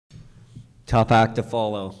Tough act to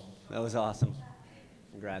follow. That was awesome.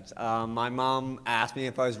 Congrats. My mom asked me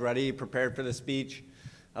if I was ready, prepared for the speech.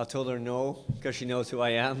 I told her no, because she knows who I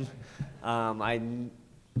am.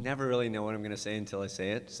 Never really know what I'm going to say until I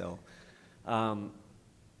say it. So I'd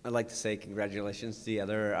like to say congratulations to the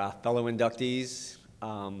other fellow inductees.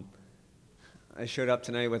 I showed up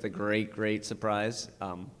tonight with a great surprise.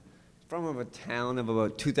 From a town of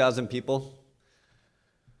about 2,000 people.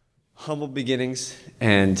 Humble beginnings.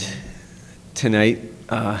 And tonight,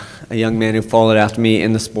 a young man who followed after me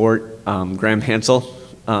in the sport, Graham Hansel,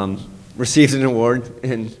 received an award,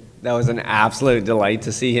 and that was an absolute delight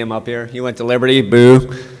to see him up here. He went to Liberty,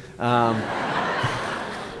 boo.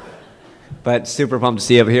 But super pumped to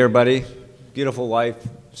see you up here, buddy. Beautiful wife,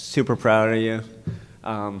 super proud of you.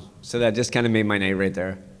 So that just kind of made my night right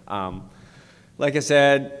there. Like I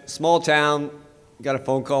said, small town, got a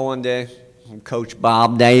phone call one day from Coach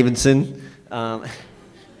Bob Davidson.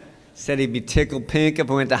 Said he'd be tickled pink if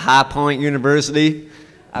I went to High Point University.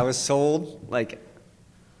 I was sold, like,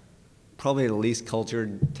 probably the least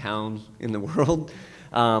cultured town in the world.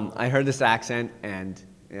 I heard this accent, and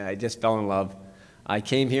I just fell in love. I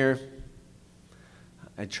came here.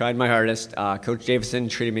 I tried my hardest. Coach Davidson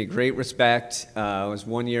treated me great respect. I was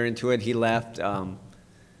 1 year into it. He left.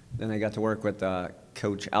 Then I got to work with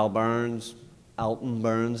Coach Alton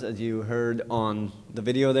Burns, as you heard on the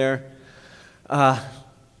video there.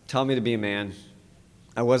 Taught me to be a man.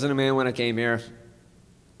 I wasn't a man when I came here.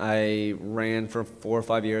 I ran for 4 or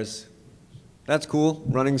 5 years. That's cool.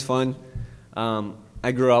 Running's fun.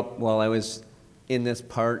 I grew up while I was in this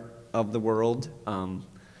part of the world. I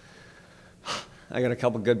got a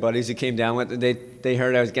couple good buddies who came down with it. They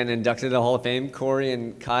heard I was getting inducted to the Hall of Fame, Corey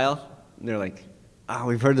and Kyle. And they're like, oh,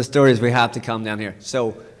 we've heard the stories. We have to come down here.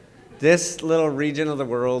 So this little region of the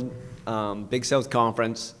world, Big South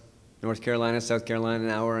Conference, North Carolina, South Carolina, an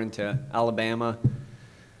hour into Alabama,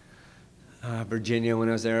 Virginia when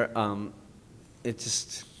I was there,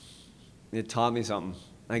 it taught me something.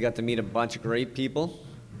 I got to meet a bunch of great people.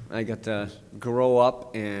 I got to grow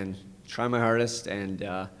up and try my hardest, and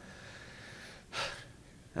I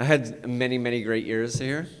had many great years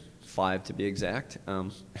here, 5 to be exact.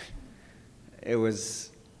 It was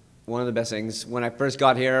one of the best things. When I first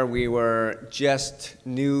got here, we were just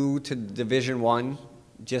new to Division I,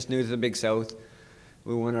 just new to the Big South.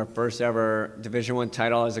 We won our first ever Division I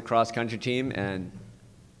title as a cross-country team, and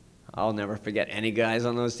I'll never forget any guys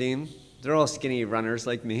on those teams. They're all skinny runners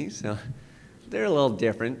like me, so they're a little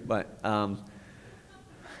different, but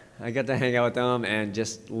I got to hang out with them and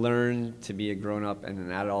just learn to be a grown-up and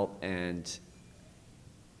an adult. And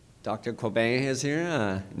Dr. Quabain is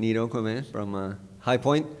here, Nito Quabain from High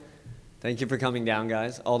Point. Thank you for coming down,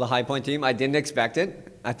 guys. All the High Point team. I didn't expect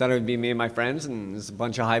it. I thought it would be me and my friends, and there's a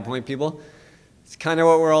bunch of High Point people. It's kind of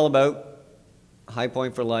what we're all about. High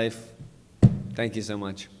Point for life. Thank you so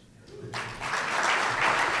much.